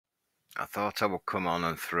I thought I would come on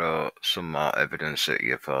and throw some more evidence at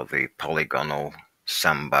you for the polygonal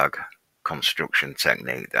sandbag construction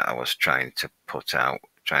technique that I was trying to put out,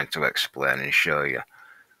 trying to explain and show you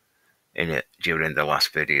in it during the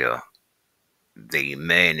last video. The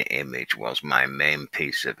main image was my main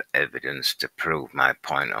piece of evidence to prove my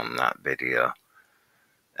point on that video.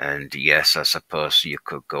 And yes, I suppose you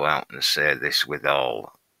could go out and say this with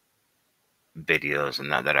all videos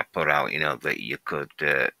and that I put out, that you could,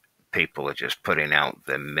 people are just putting out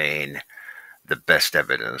the best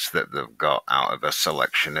evidence that they've got out of a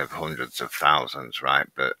selection of hundreds of thousands, right?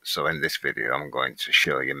 But so in this video, I'm going to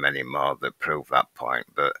show you many more that prove that point.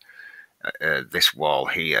 But this wall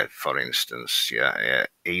here, for instance, yeah,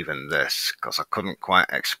 even this, because I couldn't quite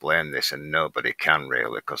explain this, and nobody can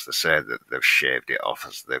really, because they say that they've shaved it off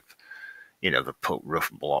as they've put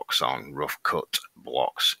rough blocks on, rough cut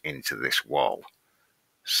blocks into this wall,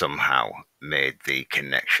 somehow made the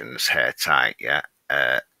connections hair tight, yeah,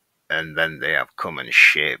 and then they have come and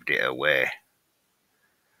shaved it away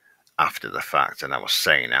after the fact. And I was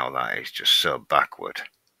saying how that is just so backward.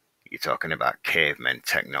 You're talking about caveman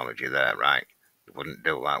technology there, right? You wouldn't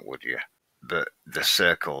do that, would you? But the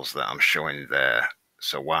circles that I'm showing there,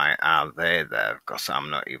 so why are they there? Because I'm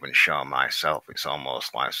not even sure myself. It's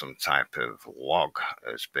almost like some type of log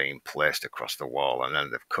has been placed across the wall and then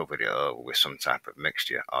they've covered it over with some type of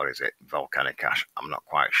mixture. Or is it volcanic ash? I'm not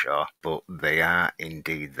quite sure. But they are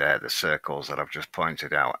indeed there. The circles that I've just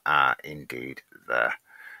pointed out are indeed there.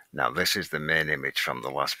 Now, this is the main image from the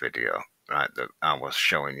last video, right? That I was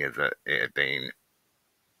showing you that it had been,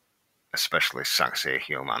 especially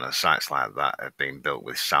Saxe-Human and sites like that, have been built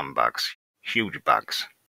with sandbags, huge bags.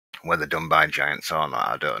 Whether done by giants or not,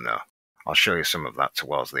 I don't know. I'll show you some of that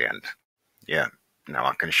towards the end. Yeah, now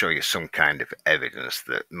I can show you some kind of evidence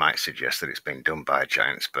that might suggest that it's been done by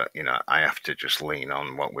giants, but I have to just lean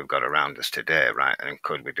on what we've got around us today, right? And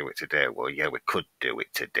could we do it today? Well, yeah, we could do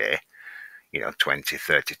it today. 20,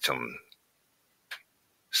 30 ton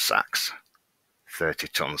sacks,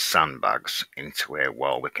 30-ton sandbags into a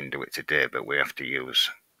wall. We can do it today, but we have to use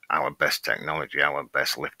our best technology, our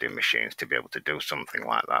best lifting machines to be able to do something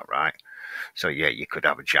like that, right? So yeah, you could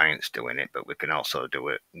have giants doing it, but we can also do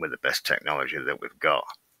it with the best technology that we've got.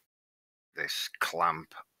 This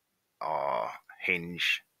clamp or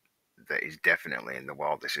hinge that is definitely in the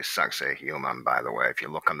wall. This is Saxe-Human, by the way. If you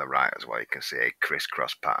look on the right as well, you can see a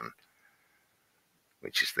crisscross pattern,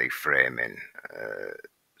 which is the framing,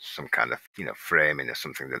 some kind of framing or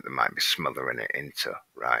something that they might be smothering it into,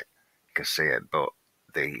 right? You can see it, but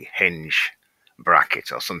the hinge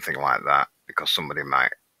bracket or something like that, because somebody might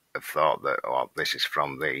have thought that, oh, this is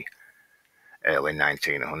from the early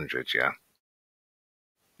 1900s, yeah.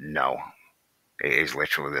 No, it is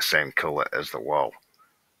literally the same color as the wall,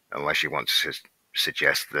 unless you want to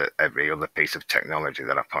suggest that every other piece of technology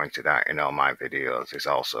that I pointed out in all my videos is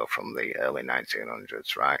also from the early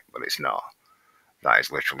 1900s, right? But it's not. That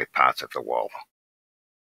is literally part of the wall.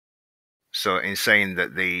 So in saying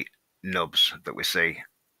that the nubs that we see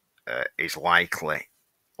is likely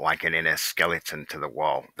like an inner skeleton to the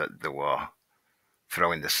wall that they were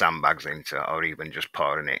throwing the sandbags into, or even just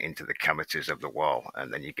pouring it into the cavities of the wall,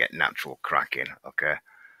 and then you get natural cracking, okay,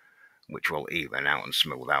 which will even out and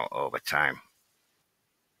smooth out over time.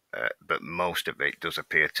 But most of it does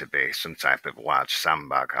appear to be some type of large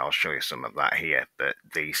sandbag. I'll show you some of that here. But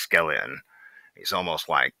the skeleton, it's almost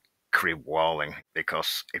like crib walling,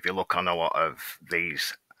 because if you look on a lot of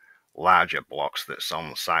these larger blocks that's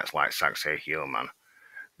on sites like Saxe-Human,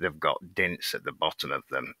 they've got dints at the bottom of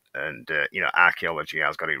them. And, archaeology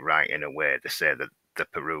has got it right in a way. They say that the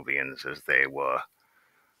Peruvians, as they were,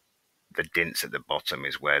 the dints at the bottom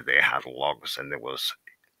is where they had logs, and that was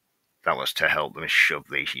to help them shove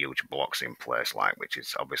these huge blocks in place, like, which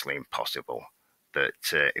is obviously impossible. But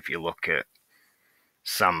if you look at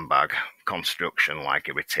sandbag construction, like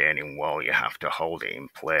a retaining wall, you have to hold it in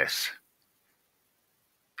place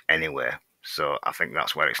anyway. So I think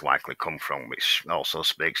that's where it's likely come from, which also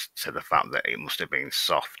speaks to the fact that it must have been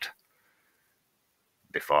soft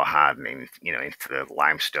before hardening, into the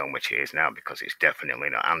limestone, which it is now, because it's definitely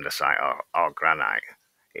not andesite or granite.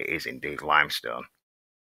 It is indeed limestone.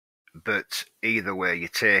 But either way, you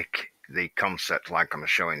take the concept like I'm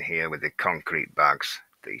showing here with the concrete bags,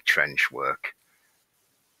 the trench work,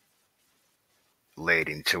 laid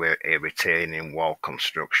into a retaining wall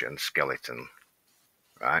construction skeleton,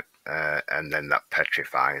 right? And then that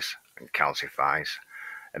petrifies and calcifies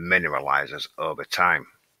and mineralizes over time.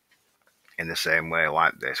 In the same way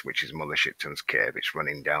like this, which is Mother Shipton's cave, it's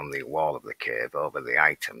running down the wall of the cave over the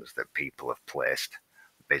items that people have placed,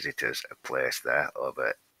 visitors have placed there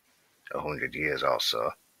over 100 years or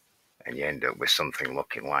so. and you end up with something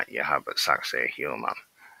looking like you have at Saxe Human,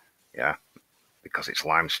 yeah, because it's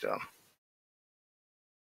limestone.